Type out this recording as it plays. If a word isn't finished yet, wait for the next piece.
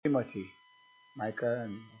Timothy, Micah,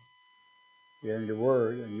 and you're in the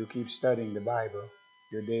Word, and you keep studying the Bible,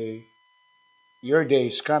 your day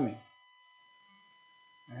is coming.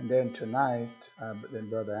 And then tonight, then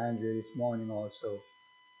Brother Andrew this morning also,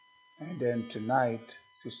 and then tonight,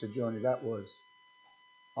 Sister Joni, that was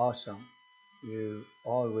awesome. You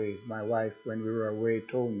always, my wife, when we were away,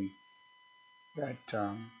 told me that,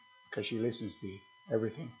 because she listens to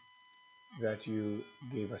everything, that you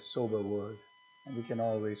gave a sober word, and we can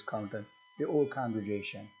always count on the whole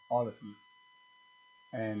congregation, all of you.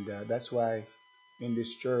 And that's why in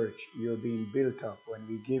this church you're being built up. When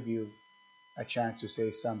we give you a chance to say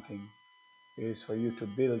something, it is for you to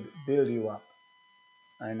build you up.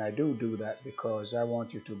 And I do that because I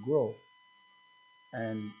want you to grow,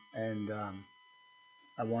 and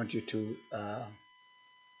I want you to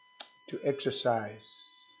exercise,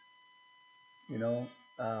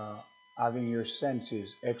 having your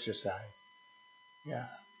senses exercise. Yeah,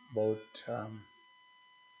 both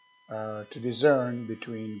to discern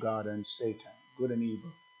between God and Satan, good and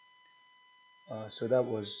evil. So that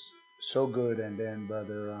was so good. And then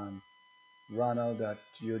Brother Ronald, that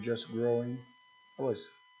you're just growing.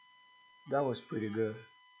 That was pretty good.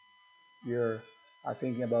 I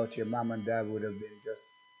thinking about your mom and dad would have been just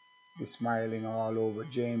be smiling all over.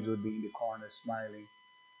 James would be in the corner smiling,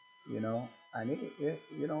 and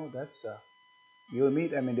that's you'll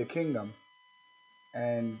meet them in the kingdom.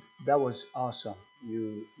 And that was awesome.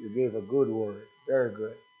 You gave a good word, very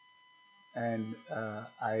good. And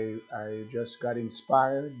I just got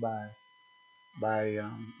inspired by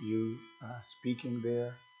you speaking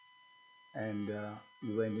there, and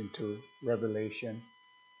you went into Revelation.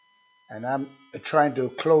 And I'm trying to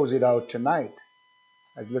close it out tonight.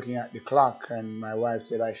 I was looking at the clock, and my wife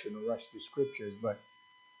said I shouldn't rush the scriptures, but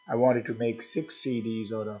I wanted to make 6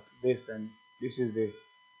 CDs out of this, and this is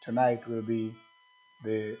tonight will be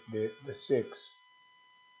the 6th.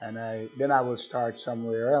 And then I will start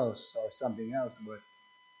somewhere else or something else, but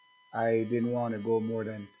I didn't want to go more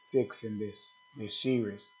than 6 in this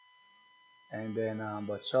series. And then,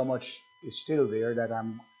 but so much is still there that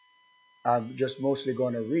I'm just mostly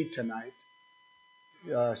going to read tonight,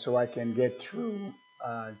 so I can get through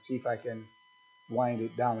and see if I can wind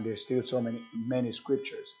it down. There's still so many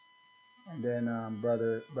scriptures. And then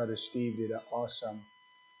Brother Steve did an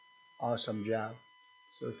awesome job.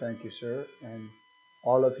 So thank you, sir, and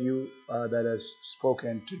all of you that has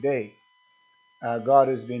spoken today. God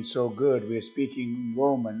has been so good. We're speaking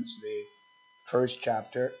Romans, the 1st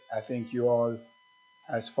chapter. I think you all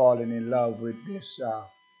has fallen in love with this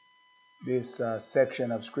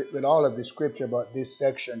section of script, with all of the scripture, but this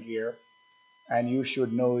section here, and you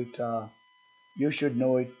should know it. You should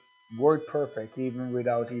know it word perfect, even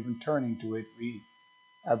without even turning to it. We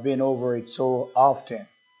have been over it so often.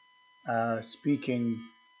 Speaking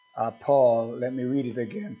Paul, let me read it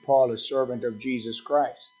again. Paul, a servant of Jesus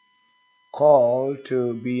Christ, called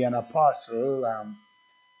to be an apostle,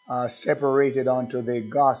 separated unto the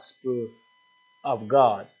gospel of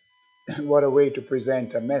God. What a way to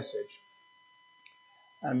present a message,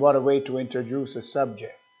 and what a way to introduce a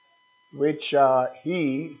subject, which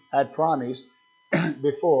he had promised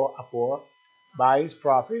before by his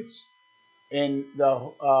prophets in the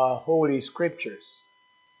Holy Scriptures.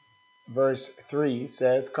 Verse 3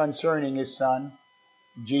 says, concerning his son,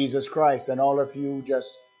 Jesus Christ. And all of you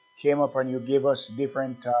just came up and you give us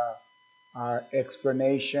different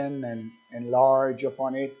explanation and enlarge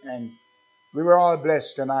upon it. And we were all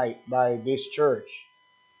blessed tonight by this church.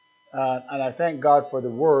 And I thank God for the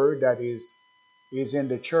word that is in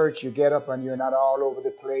the church. You get up and you're not all over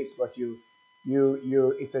the place, but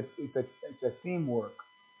it's a teamwork.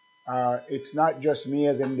 It's not just me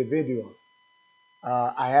as an individual.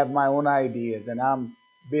 I have my own ideas, and I'm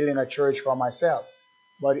building a church for myself.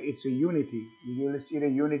 But it's a unity. You see the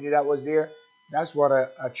unity that was there? That's what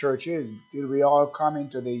a church is. Till we all come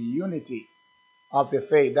into the unity of the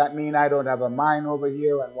faith. That means I don't have a mind over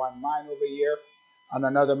here and one mind over here and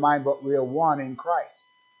another mind, but we are one in Christ.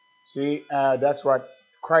 See, that's what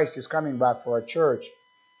Christ is coming back for, a church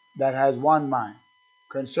that has one mind.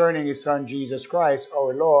 Concerning his son Jesus Christ,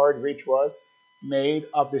 our Lord, which was made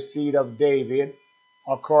of the seed of David,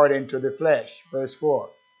 according to the flesh. Verse 4.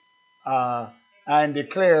 And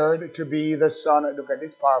declared to be the Son, look at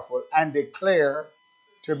this powerful, and declared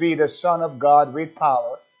to be the Son of God with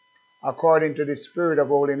power, according to the Spirit of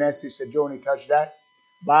holiness. Sister Joni touched that.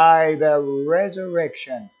 By the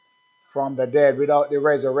resurrection from the dead. Without the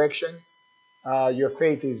resurrection, your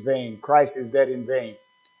faith is vain. Christ is dead in vain.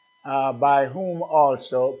 By whom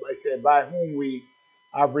also, I said, by whom we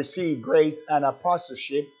have received grace and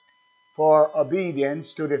apostleship for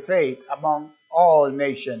obedience to the faith among all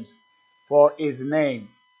nations for his name,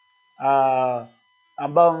 uh,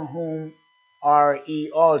 among whom are ye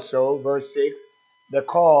also, verse 6, the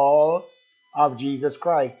call of Jesus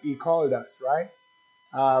Christ. He called us, right?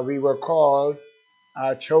 We were called,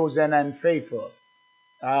 chosen and faithful,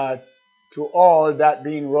 uh, to all that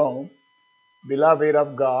be in Rome, beloved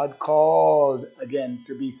of God, called again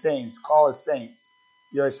to be saints, called saints.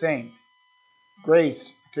 You're a saint.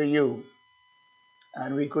 Grace to you.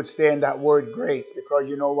 And we could stay in that word grace, because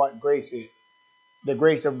you know what grace is. The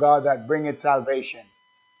grace of God that bringeth salvation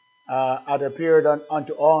hath appeared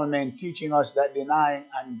unto all men, teaching us that denying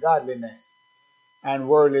ungodliness and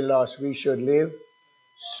worldly lust, we should live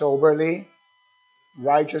soberly,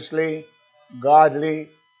 righteously, godly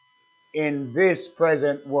in this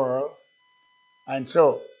present world. And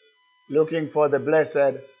so, looking for the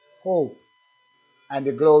blessed hope and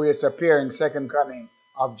the glorious appearing second coming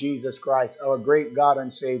of Jesus Christ, our great God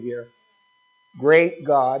and Savior. Great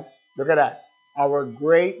God, look at that. Our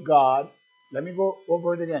great God, let me go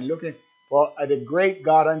over it again. Looking for the great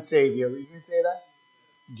God and Savior. You can say that?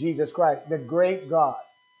 Jesus Christ, the great God.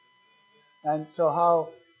 And so how,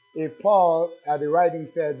 if Paul at the writing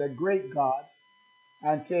said the great God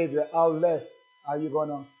and Savior, how less are you going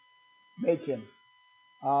to make him?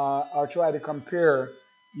 Or try to compare?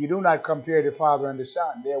 You do not compare the Father and the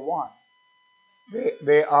Son. They're one.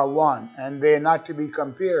 They are one, and they're not to be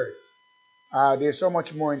compared. There's so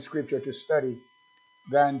much more in Scripture to study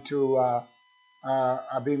than to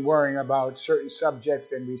I've been worrying about certain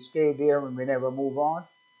subjects and we stay there and we never move on.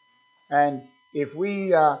 And if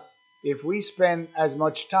we spend as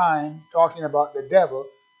much time talking about the devil,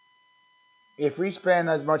 if we spend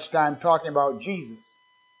as much time talking about Jesus,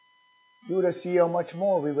 you would have seen how much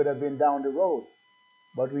more we would have been down the road.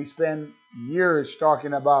 But we spend years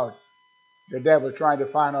talking about the devil, trying to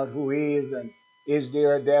find out who he is, and is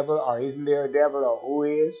there a devil or isn't there a devil, or who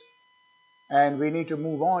is. And we need to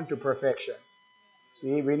move on to perfection.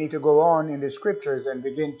 See, we need to go on in the scriptures and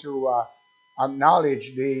begin to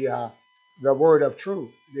acknowledge the word of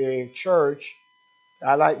truth. The church,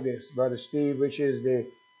 I like this, Brother Steve, which is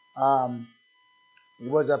it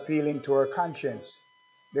was appealing to our conscience.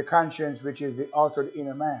 The conscience, which is also the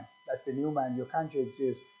inner man. That's the new man. Your conscience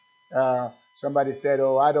is, somebody said,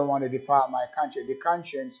 oh, I don't want to defile my conscience. The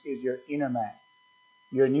conscience is your inner man,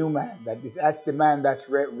 your new man. That's the man that's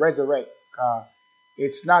resurrect.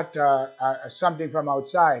 It's not something from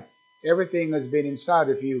outside. Everything has been inside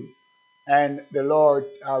of you. And the Lord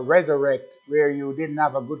resurrect where you didn't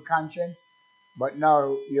have a good conscience, but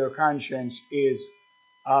now your conscience is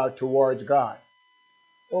towards God.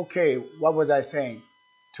 Okay, what was I saying?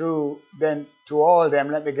 To all them,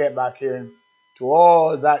 let me get back here. To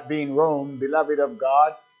all that be in Rome, beloved of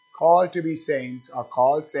God, called to be saints, or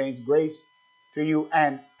called saints, grace to you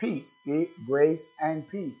and peace. See, grace and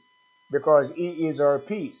peace. Because he is our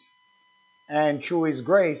peace. And through his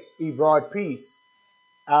grace, he brought peace.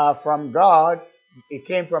 From God, it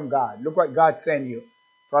came from God. Look what God sent you.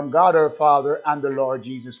 From God our Father and the Lord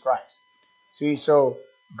Jesus Christ. See, so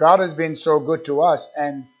God has been so good to us,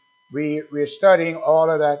 and we're studying all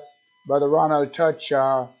of that. Brother Ronald touched,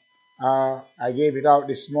 I gave it out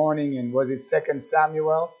this morning, and was it 2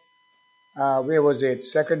 Samuel? Where was it?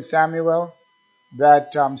 2 Samuel,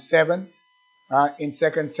 that 7. In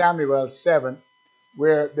 2 Samuel 7,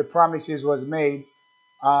 where the promises was made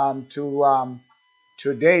to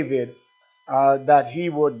David,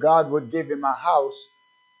 that God would give him a house,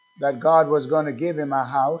 that God was going to give him a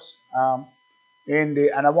house. And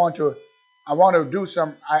I want to do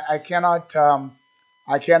some. I cannot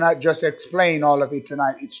just explain all of it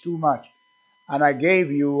tonight. It's too much. And I gave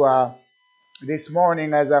you this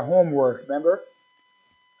morning as a homework, remember?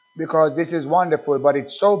 Because this is wonderful, but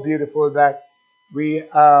it's so beautiful that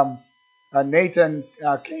Nathan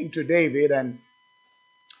came to David, and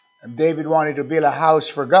David wanted to build a house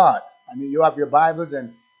for God. I mean, you have your Bibles,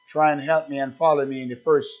 and try and help me and follow me in the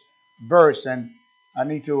first verse. And I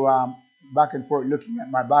need to back and forth looking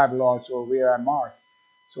at my Bible also where I mark,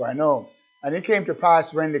 so I know. And it came to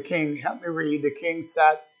pass when the king, help me read, the king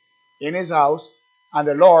sat in his house, and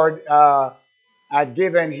the Lord had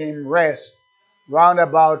given him rest round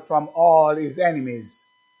about from all his enemies.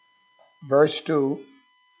 Verse 2,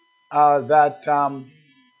 that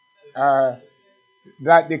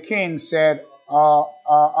the king said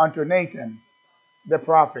unto Nathan the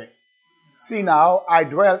prophet, see now, I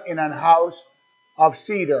dwell in an house of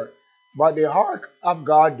cedar, but the ark of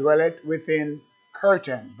God dwelleth within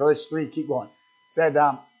curtain. Verse 3, keep going. Said,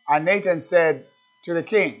 and Nathan said to the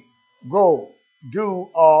king, go, do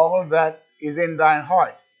all that is in thine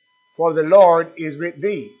heart, for the Lord is with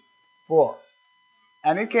thee. 4.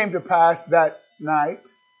 And it came to pass that night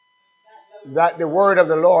that the word of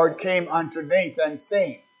the Lord came unto Nathan,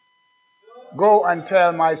 saying, Go and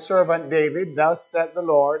tell my servant David, Thus saith the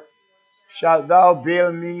Lord, Shalt thou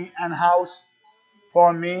build me an house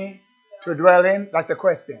for me to dwell in? That's a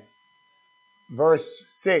question. Verse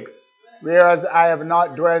 6, Whereas I have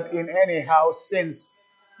not dwelt in any house since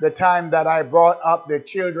the time that I brought up the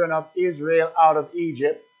children of Israel out of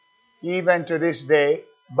Egypt, even to this day,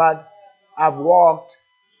 but I've walked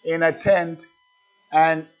in a tent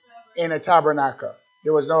and in a tabernacle.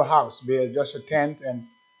 There was no house built, just a tent and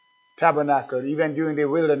tabernacle, even during the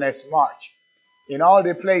wilderness march. In all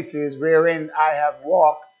the places wherein I have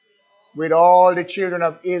walked with all the children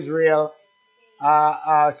of Israel,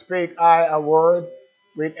 spake I a word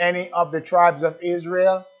with any of the tribes of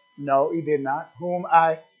Israel? No, he did not. Whom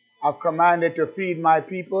I have commanded to feed my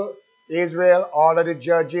people, Israel, all of the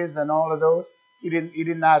judges and all of those. He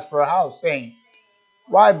didn't ask for a house, saying,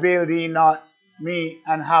 Why build ye not me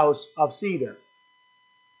an house of cedar?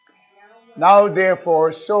 Now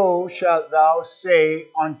therefore, so shalt thou say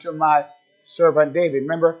unto my servant David.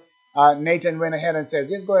 Remember, Nathan went ahead and says,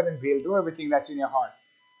 Just go ahead and build, do everything that's in your heart.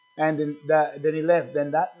 And then he left.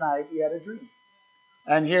 Then that night he had a dream.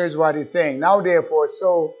 And here's what he's saying. Now therefore,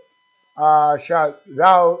 so shalt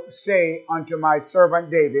thou say unto my servant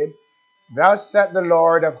David, Thus saith the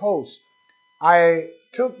Lord of hosts, I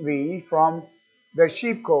took thee from the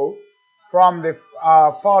sheepcote, from the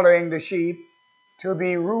following the sheep, to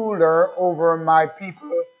be ruler over my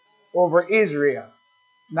people, over Israel.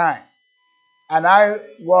 9. And I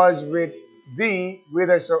was with thee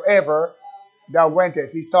whithersoever thou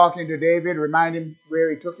wentest. He's talking to David, remind him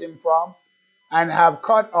where he took him from, and have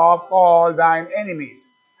cut off all thine enemies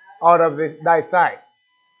out of thy sight,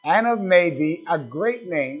 and have made thee a great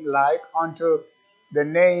name, like unto the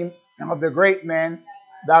name of the great men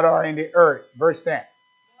that are in the earth. Verse 10.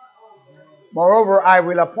 Moreover, I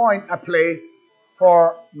will appoint a place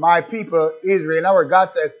for my people Israel. Now, where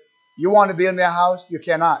God says, you want to build me a house? You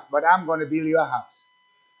cannot, but I'm going to build you a house.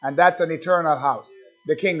 And that's an eternal house,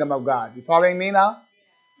 the kingdom of God. You following me now?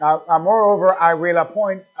 Moreover, I will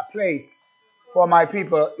appoint a place for my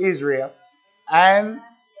people Israel, and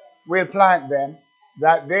will plant them,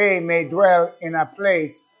 that they may dwell in a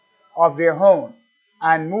place of their own,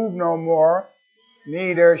 and move no more,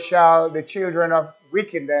 neither shall the children of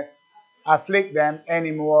wickedness afflict them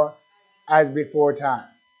any more as before time.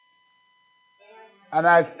 And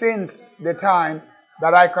as since the time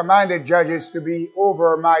that I commanded judges to be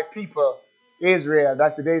over my people Israel,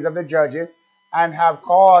 that's the days of the judges, and have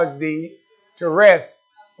caused thee to rest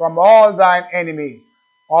from all thine enemies,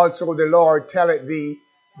 also the Lord telleth thee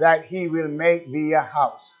that he will make thee a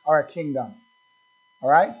house or a kingdom. All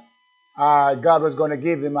right? God was going to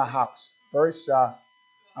give him a house. Verse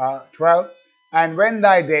 12. And when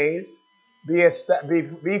thy days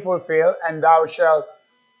be fulfilled, and thou shalt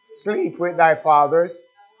sleep with thy fathers,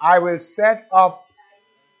 I will set up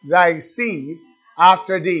thy seed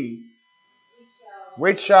after thee,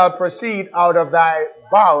 which shall proceed out of thy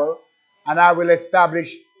bowels, and I will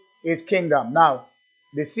establish his kingdom. Now,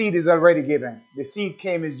 the seed is already given. The seed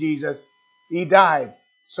came as Jesus. He died.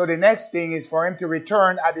 So the next thing is for him to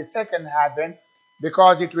return at the second advent,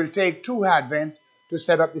 because it will take 2 advents to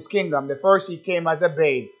set up this kingdom. The first, he came as a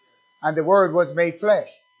babe, and the word was made flesh.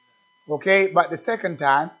 Okay, but the second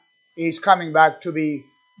time, he's coming back to be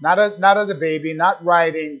not as a baby, not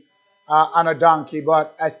riding on a donkey,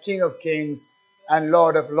 but as King of Kings and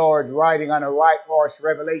Lord of Lords, riding on a white horse.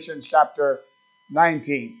 Revelation chapter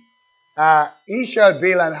 19. He shall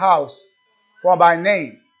build an house for my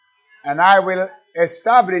name, and I will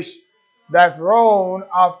establish the throne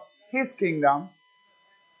of his kingdom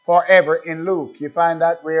forever. In Luke, you find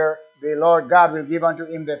that where the Lord God will give unto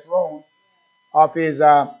him the throne of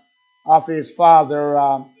his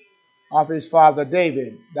father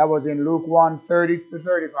David. That was in Luke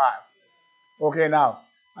 1:30-35. Okay, now,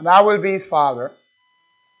 and I will be his father.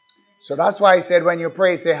 So that's why he said when you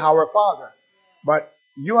pray, say, Our Father. But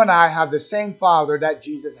you and I have the same Father that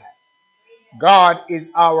Jesus has. God is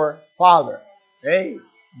our Father. Hey,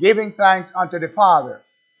 giving thanks unto the Father,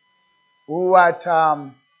 who had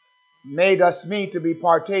made us meet to be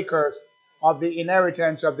partakers of the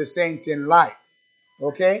inheritance of the saints in light.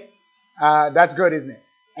 Okay? That's good, isn't it?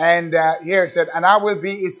 And here it said, and I will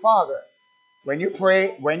be his Father. When you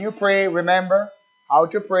pray, remember how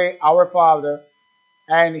to pray, Our Father,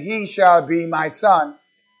 and he shall be my son.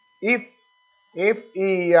 If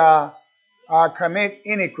he commit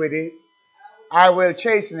iniquity, I will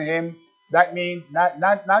chasten him. That means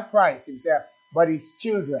not Christ himself, but his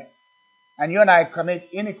children. And you and I commit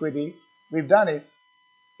iniquities. We've done it.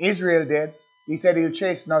 Israel did. He said he'll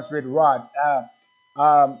chasten us with rod.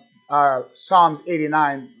 Psalms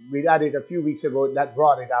 89, we had it a few weeks ago, that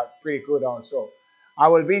brought it out pretty good also. I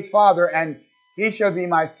will be his father, and he shall be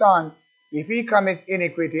my son. If he commits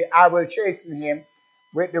iniquity, I will chasten him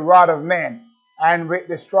with the rod of men, and with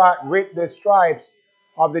the stripes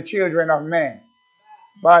of the children of men.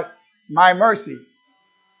 But my mercy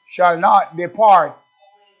shall not depart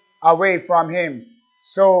away from him.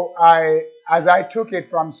 So as I took it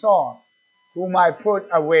from Saul, whom I put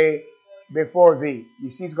away before thee.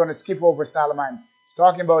 You see, he's going to skip over Solomon. He's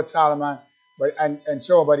talking about Solomon, but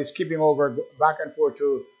he's skipping over back and forth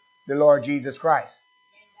to the Lord Jesus Christ.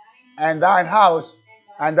 And thine house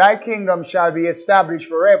and thy kingdom shall be established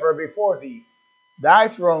forever before thee. Thy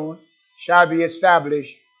throne shall be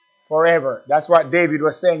established forever. That's what David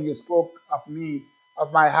was saying. You spoke of me,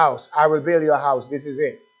 of my house. I will build your house. This is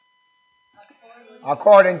it.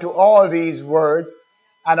 According to all these words,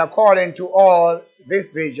 and according to all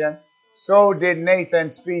this vision, so did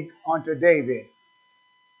Nathan speak unto David.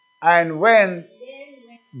 And when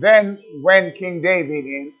King David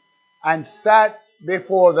in and sat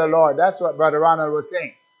before the Lord, that's what Brother Ronald was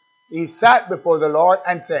saying. He sat before the Lord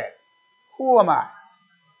and said, Who am I,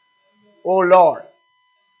 O Lord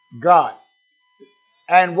God?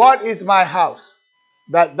 And what is my house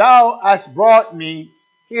that thou hast brought me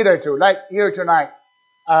hitherto? Like here tonight,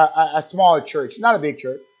 a small church, not a big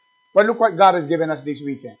church. But look what God has given us this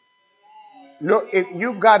weekend. Look, if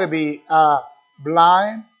you've got to be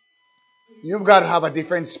blind, you've got to have a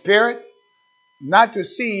different spirit, not to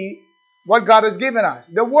see what God has given us.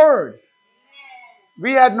 The Word.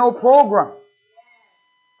 We had no program,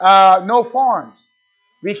 no forms.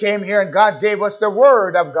 We came here and God gave us the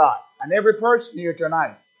Word of God. And every person here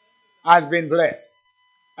tonight has been blessed.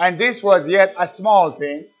 And this was yet a small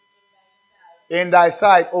thing in thy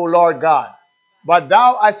sight, O Lord God. But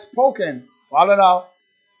thou hast spoken, follow now,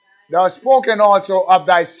 thou hast spoken also of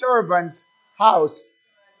thy servant's house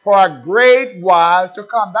for a great while to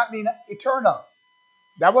come. That means eternal.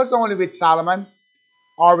 That was only with Solomon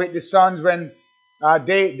or with the sons when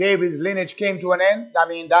David's lineage came to an end. I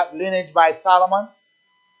mean, that lineage by Solomon.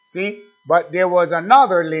 See? But there was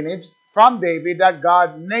another lineage from David that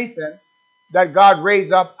God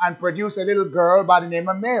raised up and produced a little girl by the name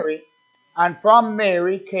of Mary. And from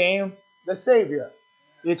Mary came the Savior.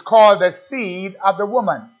 It's called the seed of the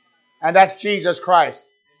woman. And that's Jesus Christ,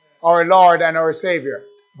 our Lord and our Savior.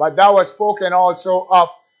 But thou hast spoken also of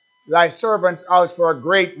thy servant's house for a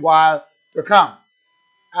great while to come.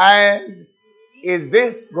 And is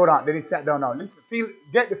this, go down, then he sat down now. Listen,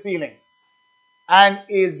 get the feeling. And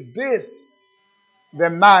is this the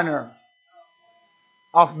manner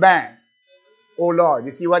of man, O Lord?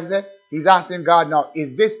 You see what he said? He's asking God now,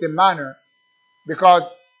 is this the manner? Because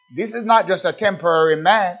this is not just a temporary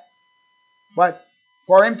man, but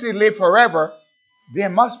for him to live forever, there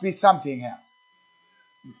must be something else.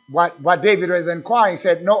 What David was inquiring,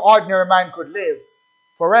 said no ordinary man could live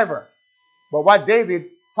forever. But what David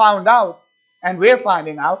found out, and we're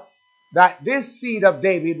finding out, that this seed of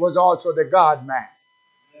David was also the God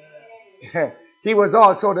man. He was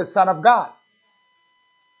also the Son of God.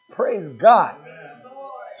 Praise God.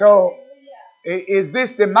 So, is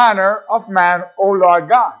this the manner of man, O Lord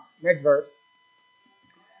God? Next verse.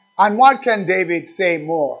 And what can David say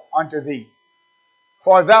more unto thee?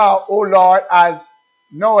 For thou, O Lord, as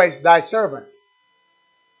knowest thy servant.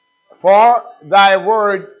 For thy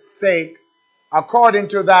word's sake, according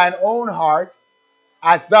to thine own heart,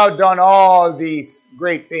 hast thou done all these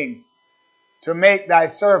great things, to make thy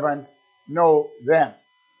servants know them.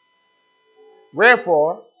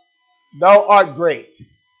 Wherefore, thou art great.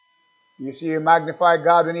 You see, you magnify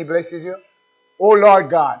God when he blesses you. O Lord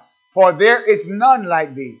God, for there is none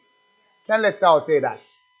like thee. Let's all say that.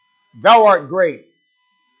 Thou art great,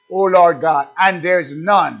 O Lord God, and there's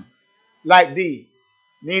none like thee.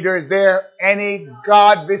 Neither is there any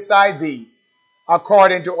God beside thee,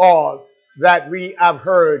 according to all that we have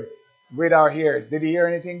heard with our ears. Did you hear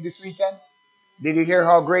anything this weekend? Did you hear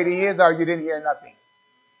how great he is, or you didn't hear nothing?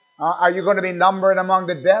 Are you going to be numbered among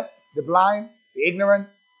the deaf, the blind, the ignorant,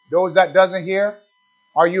 those that doesn't hear?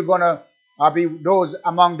 Are you going to be those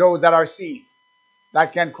among those that are seen,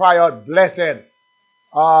 that can cry out, blessed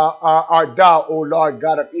art thou, O Lord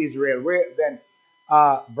God of Israel?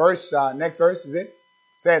 Next verse is it?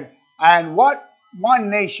 Said, and what one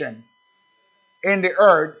nation in the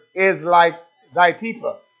earth is like thy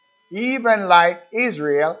people, even like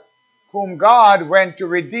Israel, whom God went to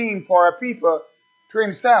redeem for a people to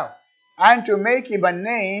himself, and to make him a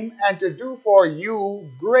name, and to do for you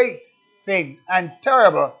great things and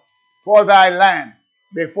terrible for thy land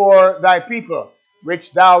before thy people,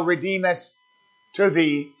 which thou redeemest to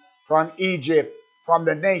thee from Egypt, from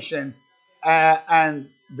the nations and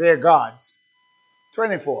their gods.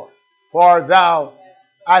 24. For thou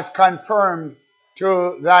hast confirmed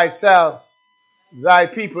to thyself thy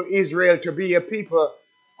people Israel to be a people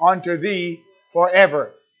unto thee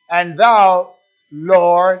forever. And thou,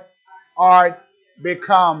 Lord, art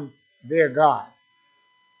become their God.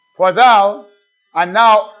 For thou, and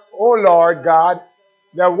now, O Lord God,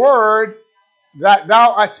 the word that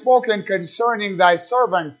thou hast spoken concerning thy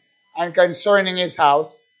servant and concerning his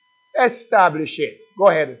house, establish it. Go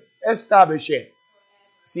ahead, establish it.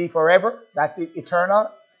 See, forever, that's it, eternal,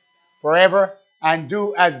 forever, and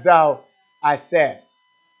do as thou hast said.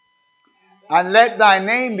 And let thy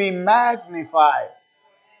name be magnified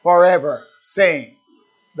forever, saying,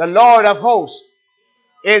 the Lord of hosts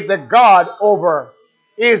is the God over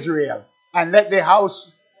Israel, and let the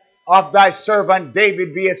house of thy servant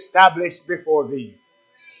David be established before thee.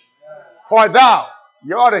 For thou,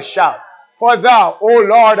 you ought to shout, for thou, O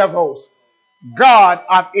Lord of hosts, God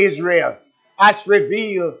of Israel, hast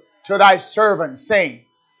revealed to thy servant, saying,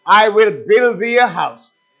 I will build thee a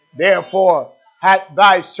house. Therefore hath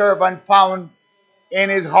thy servant found in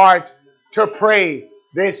his heart to pray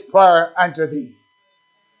this prayer unto thee.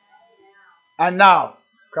 And now,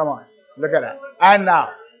 come on, look at that. And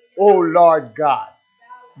now, O Lord God,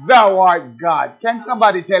 thou art God. Can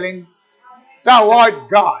somebody tell him, thou art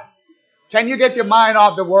God? Can you get your mind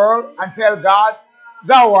off the world and tell God,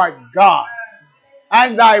 thou art God,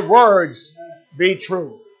 and thy words be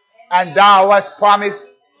true, and thou hast promised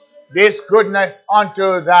this goodness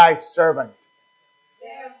unto thy servant.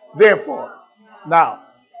 Therefore, now,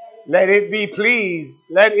 let it please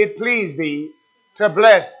thee to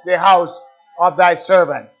bless the house of thy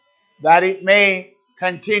servant, that it may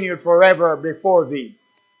continue forever before thee.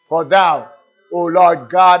 For thou, O Lord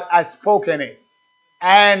God, hast spoken it,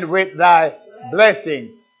 and with thy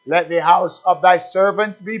blessing let the house of thy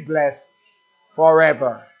servants be blessed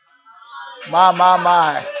forever.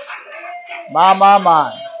 My.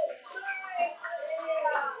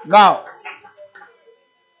 Now,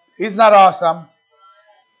 isn't that awesome?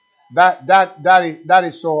 That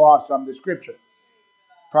is so awesome. The scripture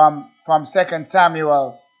from 2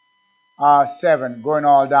 Samuel 7 going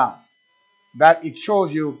all down. That it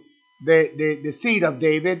shows you the seed of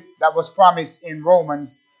David that was promised in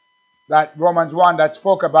Romans 1 that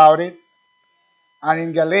spoke about it. And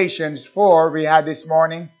in Galatians 4 we had this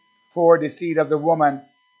morning, for the seed of the woman,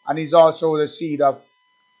 and he's also the seed of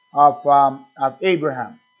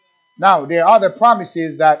Abraham. Now there are other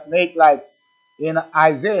promises that make, like in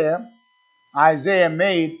Isaiah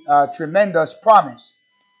made a tremendous promise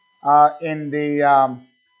in the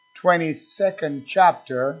 22nd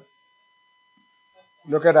chapter.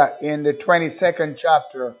 Look at that, in the 22nd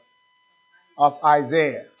chapter of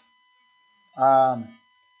Isaiah.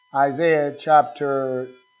 Isaiah chapter,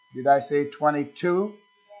 did I say 22?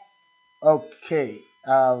 Okay,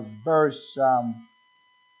 verse,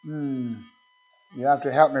 you have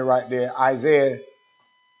to help me right there. Isaiah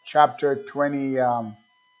chapter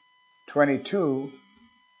 22,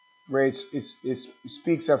 where it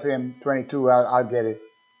speaks of him, 22, I'll get it.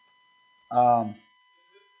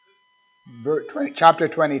 Chapter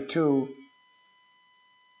 22,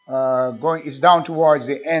 it's down towards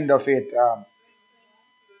the end of it,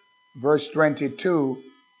 verse 22,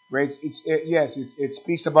 where it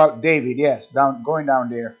speaks about David, yes, going down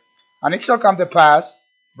there. And it shall come to pass,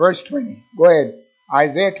 verse 20, go ahead,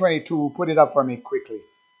 Isaiah 22, put it up for me quickly,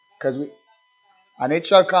 and it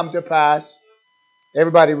shall come to pass,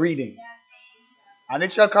 everybody reading, and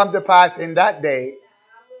it shall come to pass in that day,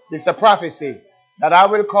 this is a prophecy, that I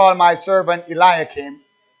will call my servant Eliakim,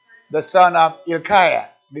 the son of Hilkiah.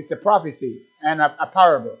 This is a prophecy and a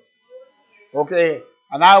parable. Okay,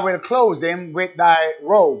 and I will clothe him with thy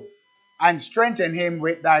robe, and strengthen him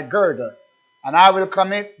with thy girdle, and I will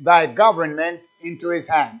commit thy government into his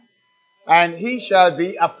hand. And he shall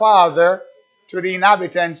be a father to the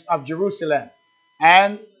inhabitants of Jerusalem,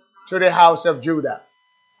 and to the house of Judah.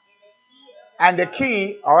 And the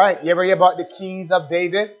key, all right, you ever hear about the keys of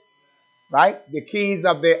David? Right? The keys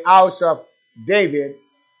of the house of David.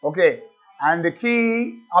 Okay. And the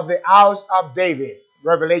key of the house of David.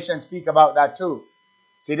 Revelation speak about that too.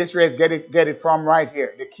 See, this race get it from right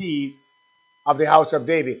here. The keys of the house of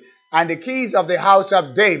David. And the keys of the house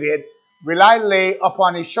of David will I lay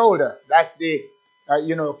upon his shoulder. That's the,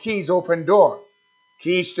 keys open door.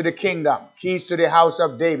 Keys to the kingdom. Keys to the house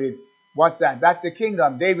of David. What's that? That's the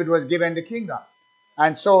kingdom. David was given the kingdom.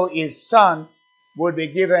 And so his son would be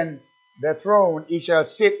given the throne. He shall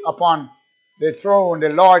sit upon the throne. The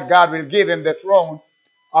Lord God will give him the throne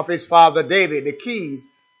of his father David. The keys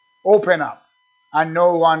open up. and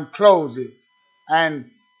no one closes, and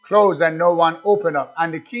close and no one open up.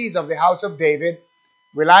 And the keys of the house of David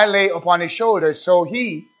will I lay upon his shoulders, so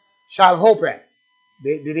he shall open.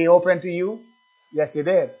 Did he open to you? Yes, he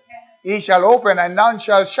did. He shall open and none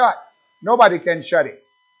shall shut. Nobody can shut it.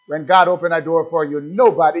 When God opened a door for you,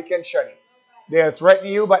 nobody can shut it. They'll threaten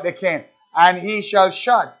you, but they can't. And he shall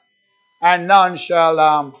shut, and none shall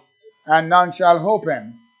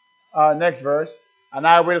open. Next verse. And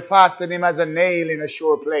I will fasten him as a nail in a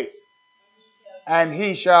sure place. And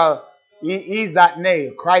he's that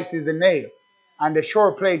nail. Christ is the nail. And the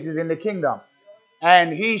sure place is in the kingdom.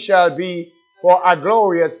 And he shall be for a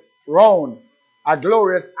glorious throne. A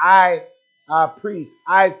glorious priest,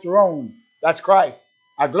 throne. That's Christ.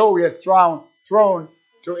 A glorious throne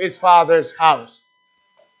to his father's house.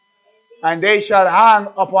 And they shall hang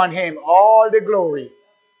upon him all the glory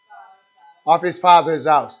of his father's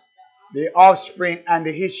house, the offspring and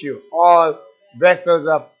the issue, all vessels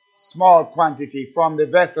of small quantity, from the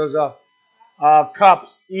vessels of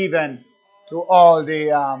cups even to all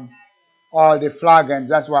the flagons.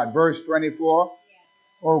 That's what, verse 24?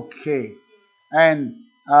 Okay. And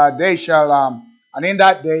they shall, and in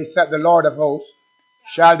that day, said the Lord of hosts,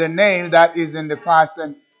 shall the nail that is in the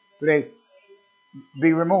fastened place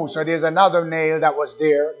be removed. So there's another nail that was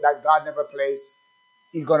there that God never placed.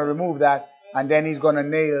 He's going to remove that, and then he's going to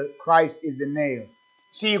nail. Christ is the nail.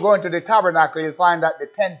 See, you go into the tabernacle, you'll find that the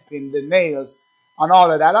tent pin, the nails, and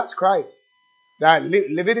all of that, that's Christ. That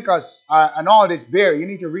Leviticus and all this bear, you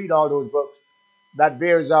need to read all those books. That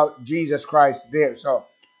bears out Jesus Christ there. So,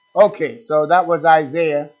 okay, so that was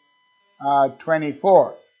Isaiah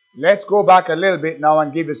 24. Let's go back a little bit now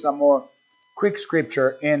and give you some more quick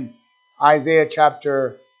scripture in Isaiah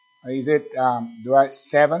chapter, is it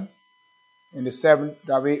 7? In the 7th,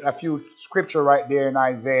 there'll be a few scripture right there in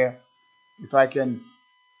Isaiah. If I can,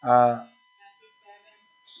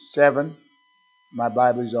 7. My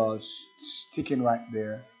Bible is all sticking right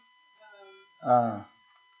there.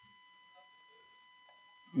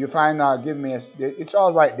 You find, give me it's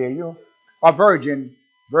all right there. A virgin,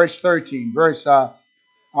 verse 13. Verse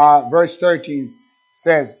 13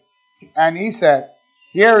 says, and he said,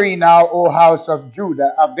 hear ye now, O house of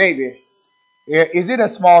Judah, of David, is it a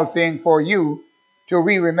small thing for you to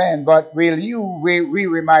weary men, but will you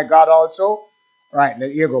weary my God also? Right,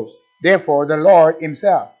 here goes. Therefore, the Lord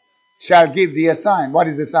himself shall give thee a sign. What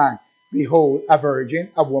is the sign? Behold, a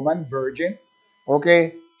virgin, a woman, virgin,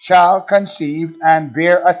 okay, shall conceive and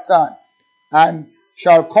bear a son, and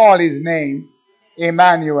shall call his name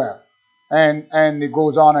Emmanuel. And it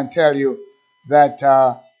goes on and tell you that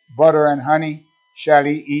butter and honey shall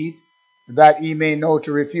he eat, that he may know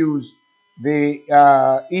to refuse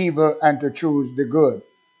the evil and to choose the good.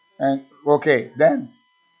 And okay, then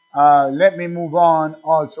let me move on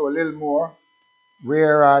also a little more.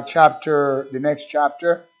 Where the next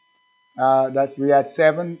chapter that we had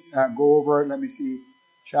 7. Go over. Let me see,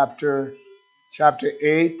 chapter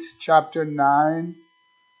 8, chapter 9,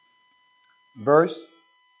 verse.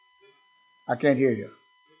 I can't hear you.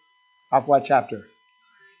 Of what chapter?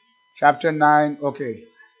 Chapter 9. Okay.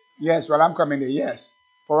 Yes. Well, I'm coming there. Yes.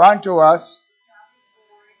 For unto us.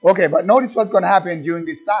 Okay, but notice what's going to happen during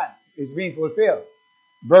this time. It's being fulfilled.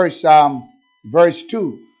 Verse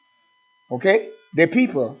 2. Okay? The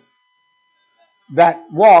people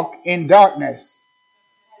that walk in darkness,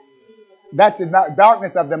 that's the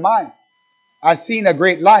darkness of the mind, are seen a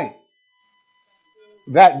great light.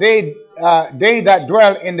 That they that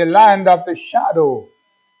dwell in the land of the shadow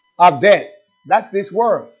of death. That's this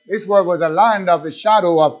world. This world was a land of the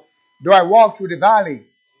shadow of, do I walk through the valley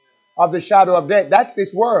of the shadow of death? That's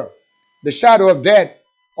this world. The shadow of death,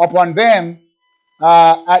 upon them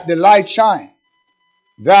at the light shine.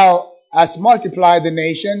 Thou hast multiplied the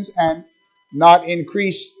nations and not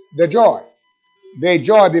increased the joy. They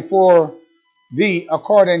joy before thee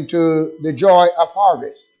according to the joy of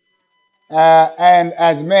harvest. And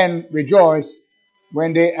as men rejoice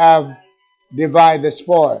when they have divided the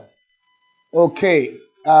spoil. Okay,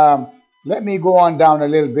 let me go on down a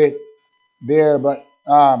little bit there, but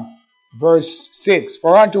verse 6.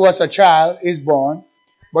 For unto us a child is born,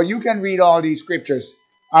 but you can read all these scriptures,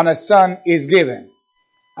 and a son is given.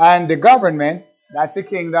 And the government, that's the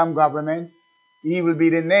kingdom government, he will be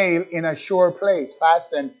the nail in a sure place,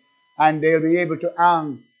 fastened, and they'll be able to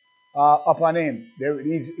hang upon him.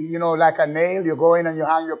 He's, like a nail. You go in and you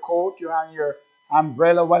hang your coat, you hang your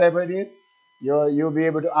umbrella, whatever it is. You'll be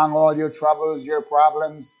able to hang all your troubles, your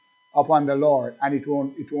problems upon the Lord, and it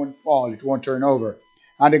won't fall, it won't turn over.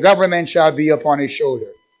 And the government shall be upon his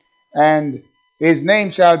shoulder. And his name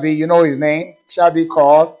shall be, his name shall be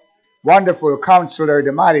called Wonderful Counselor,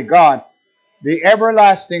 the Mighty God, the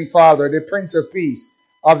everlasting Father, the Prince of Peace.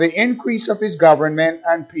 Of the increase of his government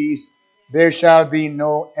and peace there shall be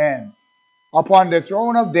no end. Upon the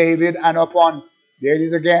throne of David and upon, there it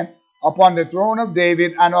is again, upon the throne of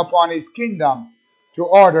David and upon his kingdom, to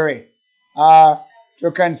order it,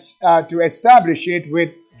 to establish it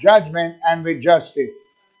with judgment and with justice,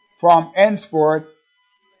 from henceforth,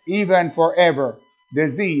 even forever. The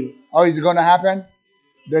zeal, how is it going to happen?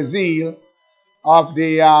 The zeal of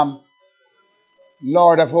the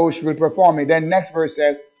Lord of hosts will perform it. Then next verse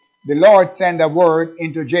says, the Lord sent a word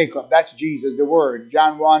into Jacob. That's Jesus, the word,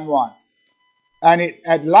 John 1:1. And it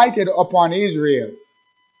had lighted upon Israel.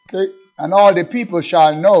 Okay? And all the people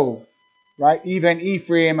shall know, right? Even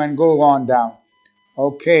Ephraim, and go on down.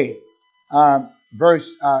 Okay.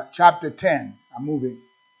 Chapter 10. I'm moving.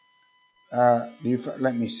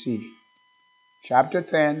 Let me see. Chapter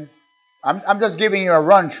 10. I'm just giving you a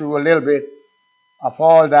run through a little bit of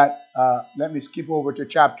all that. Let me skip over to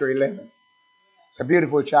chapter 11. It's a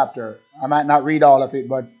beautiful chapter. I might not read all of it,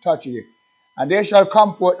 but touch it. And there shall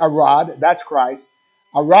come forth a rod, that's Christ,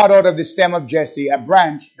 a rod out of the stem of Jesse, a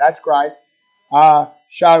branch, that's Christ,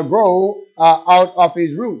 shall grow out of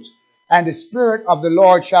his roots. And the Spirit of the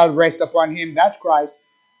Lord shall rest upon him, that's Christ,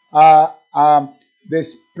 the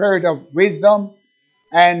Spirit of wisdom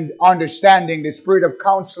and understanding, the Spirit of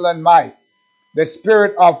counsel and might, the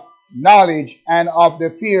Spirit of knowledge and of the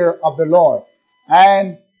fear of the Lord,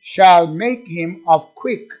 and shall make him of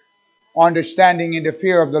quick understanding in the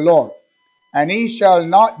fear of the Lord. And he shall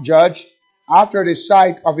not judge after the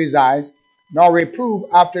sight of his eyes, nor reprove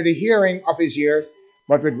after the hearing of his ears,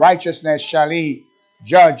 but with righteousness shall he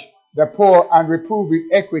judge the poor, and reprove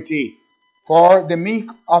with equity for the meek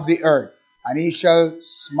of the earth. And he shall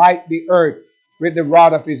smite the earth with the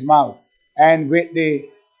rod of his mouth, and with the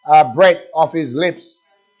breath of his lips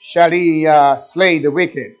shall he slay the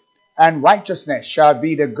wicked. And righteousness shall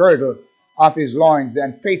be the girdle of his loins,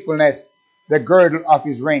 and faithfulness the girdle of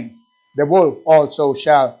his reins. The wolf also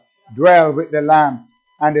shall dwell with the lamb,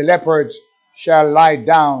 and the leopards shall lie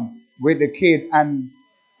down with the kid and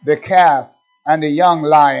the calf, and the young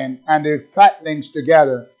lion and the fatlings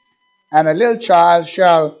together. And a little child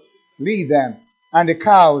shall lead them, and the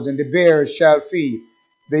cows and the bears shall feed.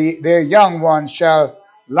 Their young ones shall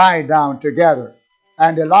lie down together,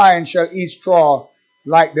 and the lion shall eat straw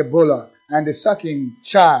like the bullock, and the sucking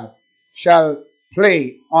child shall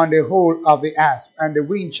play on the hole of the asp, and the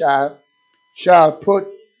weaned child shall put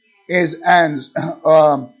his hands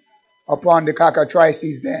upon the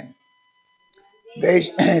cockatrice's den.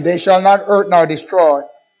 They shall not hurt nor destroy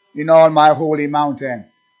in all my holy mountain,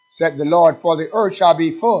 said the Lord, for the earth shall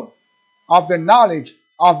be full of the knowledge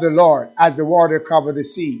of the Lord, as the water cover the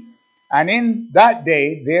sea. And in that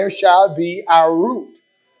day there shall be a root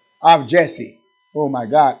of Jesse, oh my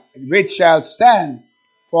God, which shall stand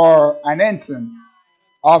for an ensign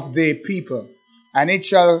of the people. And it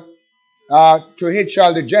shall to it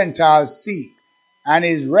shall the Gentiles seek, and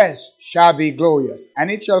his rest shall be glorious. And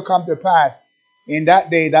it shall come to pass in that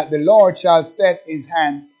day that the Lord shall set his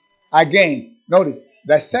hand again, notice,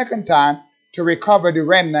 the second time, to recover the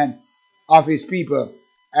remnant of his people,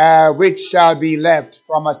 which shall be left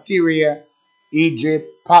from Assyria, Egypt,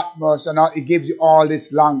 Patmos, and all. It gives you all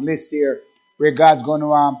this long list here where God's going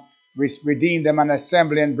to redeem them and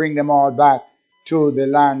assemble and bring them all back to the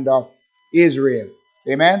land of Israel.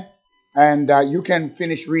 Amen? And you can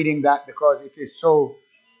finish reading that, because it is so,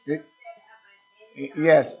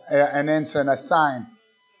 yes, an answer and a sign.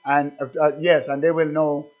 And yes, and they will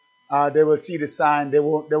know, they will see the sign, they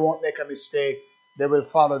won't make a mistake, they will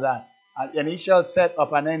follow that. And he shall set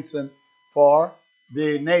up an ensign for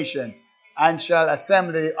the nations, and shall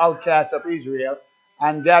assemble the outcasts of Israel,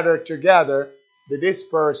 and gather together the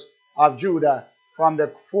dispersed of Judah from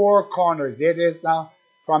the four corners. There it is now,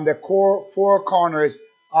 from the four corners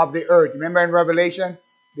of the earth. Remember in Revelation,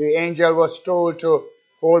 the angel was told to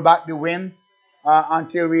hold back the wind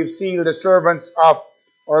until we've sealed the servants of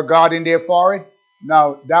our God in their forehead.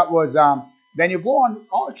 Now that was then you go on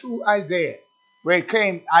all through Isaiah, where it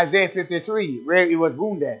came, Isaiah 53, where he was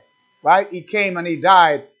wounded, right? He came and he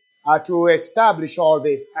died to establish all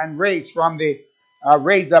this, and raised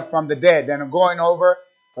up from the dead. And I'm going over,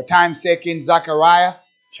 for time's sake, in Zechariah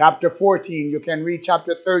chapter 14. You can read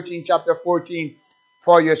chapter 13, chapter 14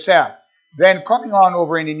 for yourself. Then coming on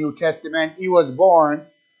over in the New Testament, he was born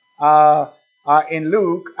in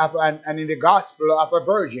Luke and in the Gospel of a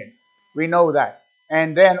virgin. We know that.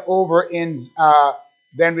 And then over in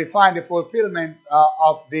then we find the fulfillment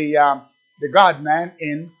of the God-man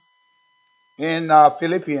in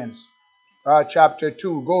Philippians chapter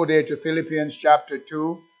 2. Go there to Philippians chapter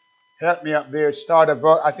 2, Help me up there. Start at,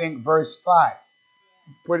 I think, verse 5.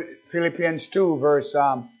 Put Philippians 2, verse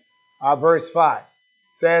 5.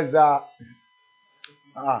 Says,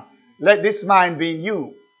 let this mind be in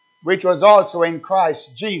you, which was also in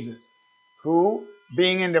Christ Jesus, who,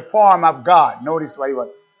 being in the form of God, notice what he was.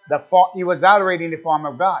 He was already in the form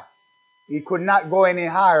of God. He could not go any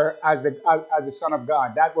higher as the Son of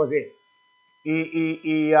God. That was it.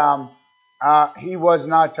 He was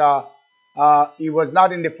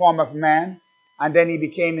not in the form of man, and then he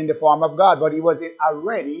became in the form of God. But he was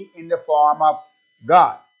already in the form of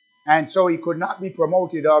God, and so he could not be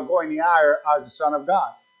promoted or go any higher as the Son of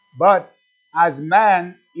God. But as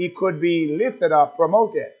man, he could be lifted up,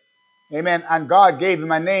 promoted. Amen. And God gave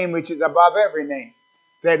him a name which is above every name.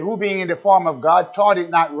 Said, who being in the form of God, thought it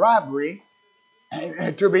not robbery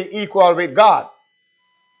to be equal with God,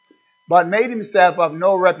 but made himself of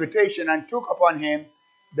no reputation, and took upon him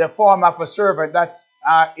the form of a servant. That's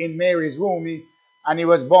in Mary's womb. And he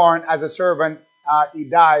was born as a servant. He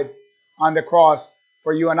died on the cross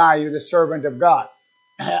for you and I. He was the servant of God.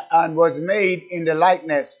 And was made in the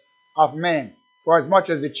likeness of men. For as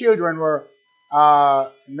much as the children were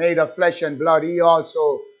made of flesh and blood, he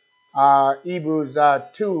also, Hebrews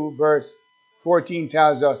 2 verse 14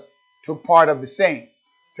 tells us, took part of the same.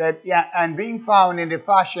 Said, yeah, and being found in the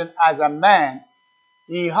fashion as a man,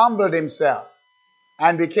 he humbled himself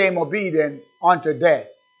and became obedient unto death,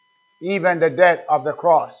 even the death of the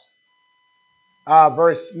cross.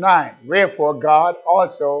 Verse 9, wherefore God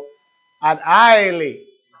also had highly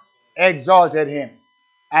exalted him,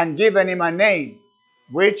 and given him a name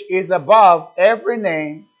which is above every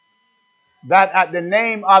name, that at the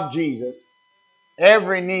name of Jesus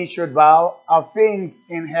every knee should bow, of things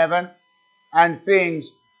in heaven and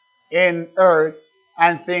things in earth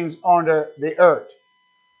and things under the earth,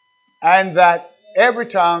 and that every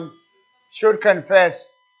tongue should confess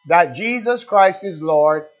that Jesus Christ is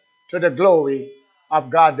Lord, to the glory of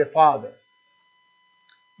God the Father.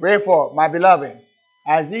 Wherefore, my beloved,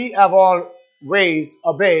 as ye have always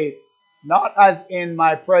obeyed, not as in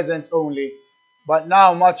my presence only, but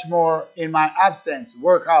now much more in my absence,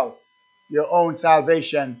 work out your own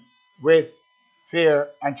salvation with fear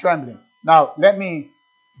and trembling. Now, let me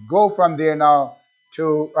go from there now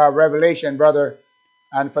to Revelation, brother.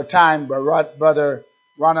 And for time, Brother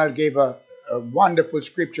Ronald gave a wonderful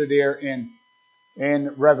scripture there in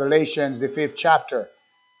Revelations, the 5th chapter.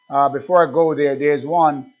 Before I go there, there's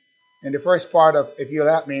one in the first part of, if you'll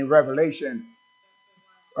help me, Revelation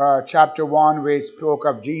chapter 1, where it spoke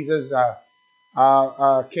of Jesus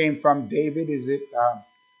came from David. Is it,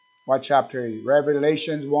 what chapter is it?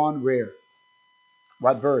 Revelations 1, where?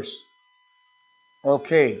 What verse?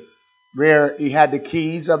 Okay, where he had the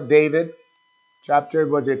keys of David. Chapter,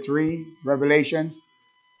 was it 3? Revelation.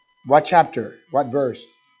 What chapter? What verse?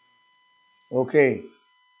 Okay.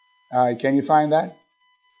 Can you find that?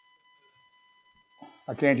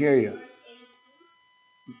 I can't hear you.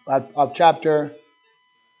 Of chapter.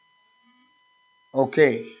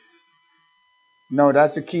 Okay. No,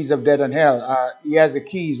 that's the keys of death and hell. He has the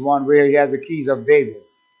keys, one where he has the keys of David.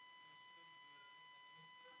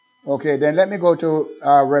 Okay, then let me go to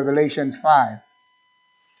Revelations 5.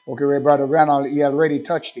 Okay, where Brother Ronald, he already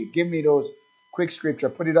touched it. Give me those quick scripture.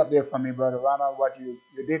 Put it up there for me, Brother Ronald, what you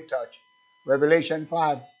did touch. Revelation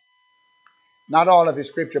 5. Not all of the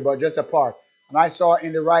scripture, but just a part. And I saw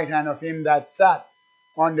in the right hand of him that sat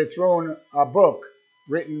on the throne a book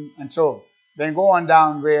written, and so. Then go on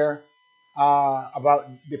down where about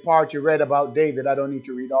the part you read about David. I don't need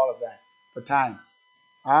to read all of that for time.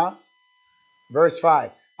 Verse 5.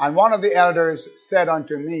 And one of the elders said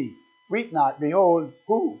unto me, weep not, behold,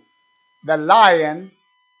 who? The Lion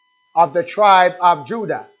of the tribe of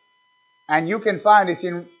Judah. And you can find this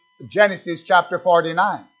in Genesis chapter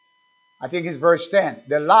 49. I think it's verse 10.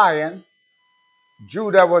 The Lion,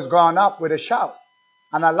 Judah was gone up with a shout,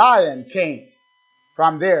 and a lion came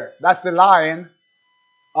from there. That's the Lion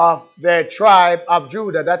of the tribe of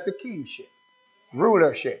Judah. That's the kingship,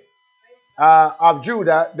 rulership of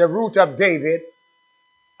Judah. The root of David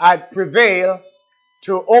had prevailed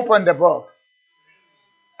to open the book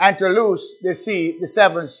and to loose the seal, the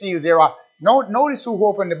 7th seal thereof. Notice who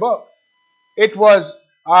opened the book. It was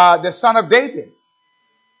the son of David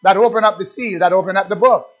that opened up the seal, that opened up the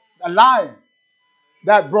book. The Lion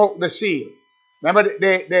that broke the seal. Remember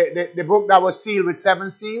the book that was sealed with 7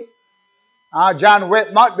 seals? John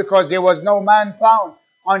wept not because there was no man found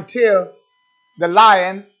until the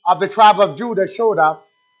Lion of the tribe of Judah showed up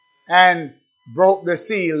and broke the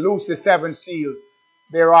seal, loosed the 7 seals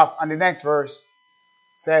thereof. And the next verse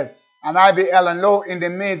says, and I beheld, and lo, in the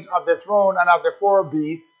midst of the throne and of the 4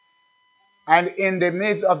 beasts, And in the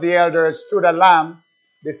midst of the elders stood a lamb,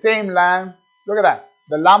 the same lamb. Look at that.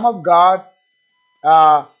 The Lamb of God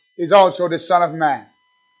is also the Son of Man,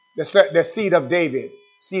 the seed of David,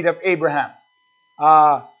 seed of Abraham.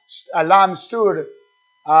 A lamb stood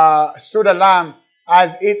a lamb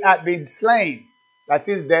as it had been slain. That's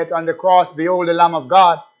his death on the cross. Behold the Lamb of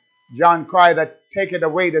God. John cried that taketh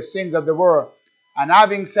away the sins of the world. And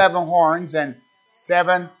having 7 horns and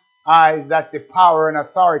 7 eyes, that's the power and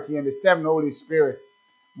authority, and the 7 Holy Spirit,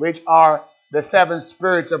 which are the 7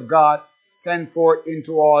 spirits of God sent forth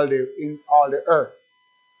into all the earth.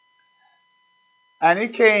 And he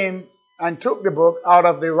came and took the book out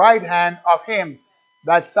of the right hand of him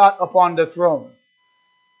that sat upon the throne.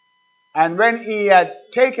 And when he had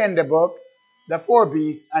taken the book, the 4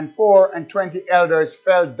 beasts and 24 elders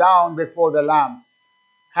fell down before the Lamb,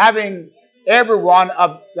 having every one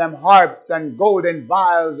of them harps and golden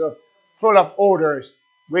vials full of odors,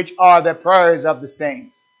 which are the prayers of the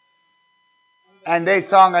saints. And they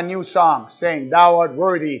sang a new song, saying, Thou art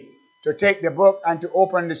worthy to take the book and to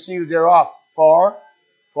open the seal thereof. For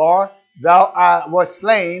thou wast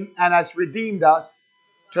slain and hast redeemed us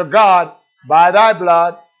to God by thy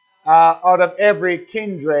blood out of every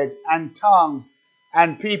kindred and tongues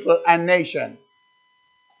and people and nation,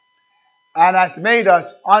 and hast made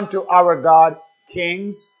us unto our God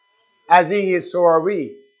kings, as he is, so are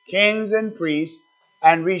we, kings and priests,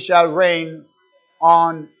 and we shall reign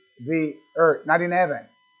on the earth, not in heaven,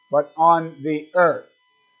 but on the earth.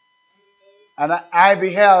 And I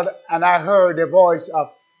beheld and I heard the voice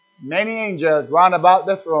of many angels round about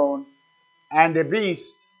the throne, and the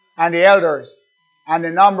beasts and the elders, and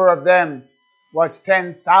the number of them was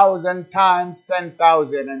 10,000 times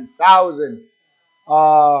 10,000, and thousands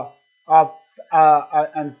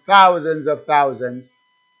and thousands of thousands,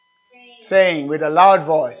 saying with a loud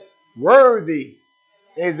voice, Worthy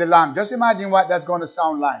is the Lamb. Just imagine what that's going to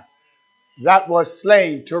sound like. That was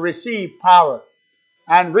slain to receive power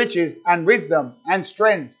and riches and wisdom and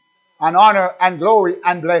strength and honor and glory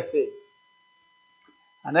and blessing.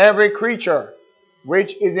 And every creature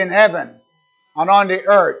which is in heaven and on the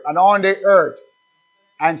earth,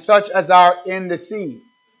 and such as are in the sea,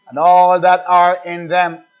 and all that are in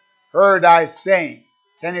them, heard I saying,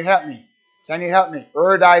 can you help me? Can you help me?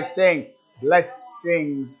 Heard I saying,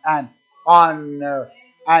 blessings and honor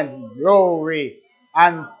and glory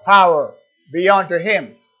and power be unto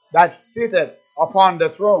him that sitteth upon the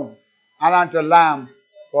throne, and unto the Lamb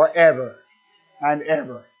forever and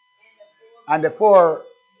ever. And the four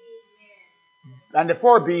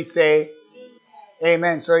beasts say,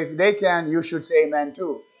 Amen. So if they can, you should say amen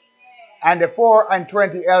too. And the 24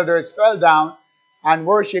 elders fell down and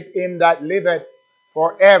worshipped him that liveth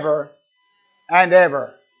forever and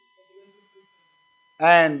ever.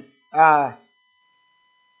 And I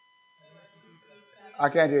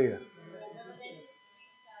can't hear you.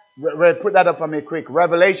 Put that up for me quick.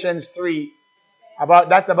 Revelations 3.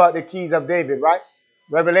 That's about the keys of David, right?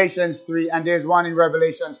 Revelations 3, and there's one in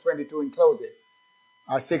Revelations 22 in closing.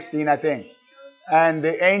 16, I think. And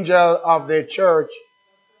the angel of the church,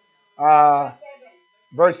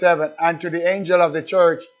 verse 7, and to the angel of the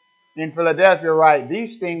church in Philadelphia write,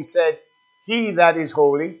 These things said he that is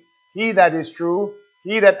holy, he that is true,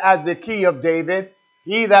 he that has the key of David,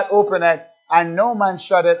 he that openeth, and no man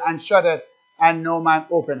shutteth, and no man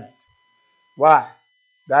openeth. Why?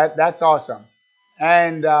 That's awesome.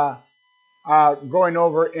 And going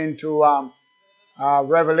over into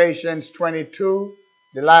Revelations 22,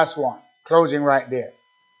 the last one, closing right there.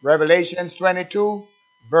 Revelations 22,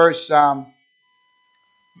 verse,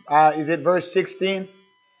 is it verse 16?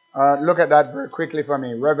 Look at that very quickly for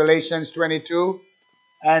me. Revelations 22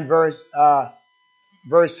 and verse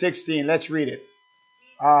 16. Let's read it.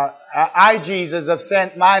 I, Jesus, have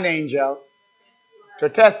sent mine angel to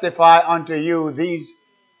testify unto you these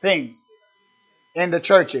things in the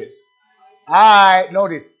churches.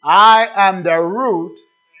 Notice, I am the root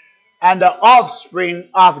and the offspring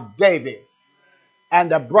of David, and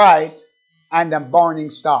the bright and the morning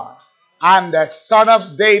star. I'm the son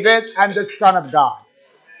of David and the son of God.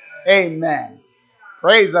 Amen.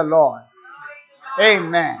 Praise the Lord.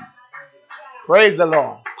 Amen. Praise the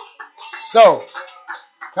Lord. So,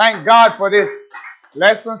 thank God for this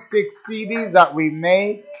lesson 6 CDs that we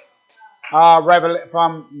made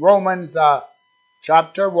from Romans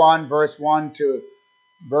chapter 1, verse 1 to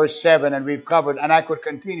verse 7, and we've covered, and I could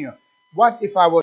continue. What if I was